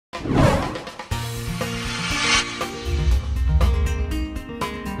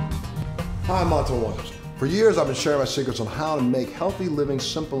Hi, I'm Montel Wonders. For years, I've been sharing my secrets on how to make healthy living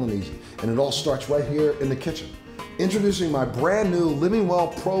simple and easy, and it all starts right here in the kitchen. Introducing my brand new Living Well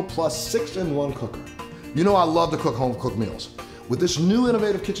Pro Plus 6-in-1 cooker. You know I love to cook home-cooked meals. With this new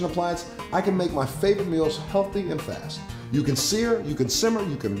innovative kitchen appliance, I can make my favorite meals healthy and fast. You can sear, you can simmer,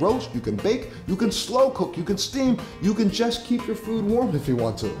 you can roast, you can bake, you can slow cook, you can steam, you can just keep your food warm if you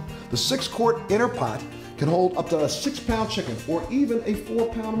want to. The 6-quart inner pot can hold up to a 6-pound chicken or even a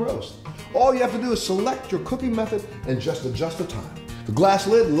 4-pound roast. All you have to do is select your cooking method and just adjust the time. The glass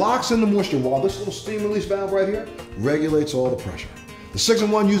lid locks in the moisture while this little steam release valve right here regulates all the pressure. The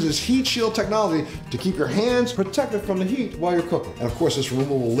 6-in-1 uses heat shield technology to keep your hands protected from the heat while you're cooking. And of course, this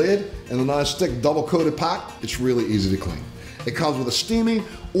removable lid and the non-stick double-coated pot, it's really easy to clean. It comes with a steaming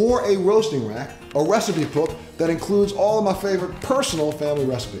or a roasting rack, a recipe book that includes all of my favorite personal family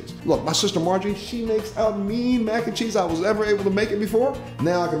recipes. Look, my sister Margie, she makes a mean mac and cheese. I was never able to make it before.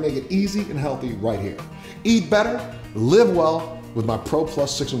 Now I can make it easy and healthy right here. Eat better, live well with my Pro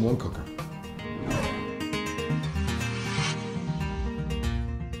Plus 6-in-1 cooker.